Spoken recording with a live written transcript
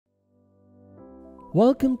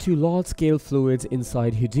Welcome to large-scale fluids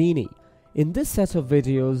inside Houdini. In this set of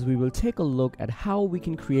videos, we will take a look at how we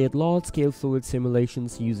can create large-scale fluid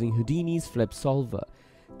simulations using Houdini's flip solver.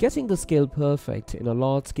 Getting the scale perfect in a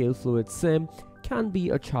large-scale fluid sim can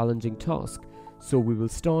be a challenging task. So we will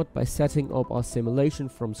start by setting up our simulation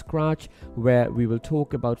from scratch, where we will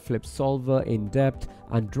talk about flip solver in depth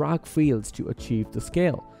and drag fields to achieve the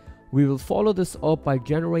scale. We will follow this up by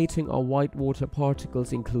generating our whitewater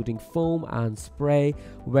particles including foam and spray,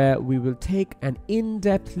 where we will take an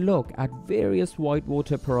in-depth look at various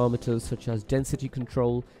whitewater parameters such as density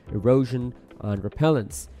control, erosion and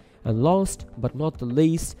repellents. And last but not the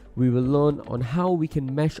least, we will learn on how we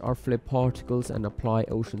can mesh our flip particles and apply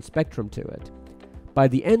ocean spectrum to it. By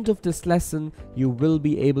the end of this lesson, you will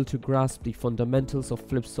be able to grasp the fundamentals of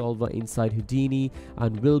flip solver inside Houdini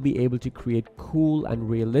and will be able to create cool and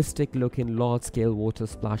realistic looking large-scale water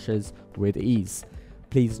splashes with ease.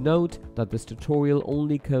 Please note that this tutorial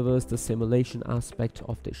only covers the simulation aspect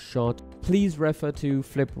of this shot. Please refer to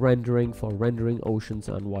flip rendering for rendering oceans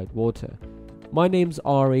and white water. My name's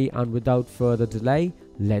Ari, and without further delay,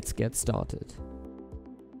 let's get started.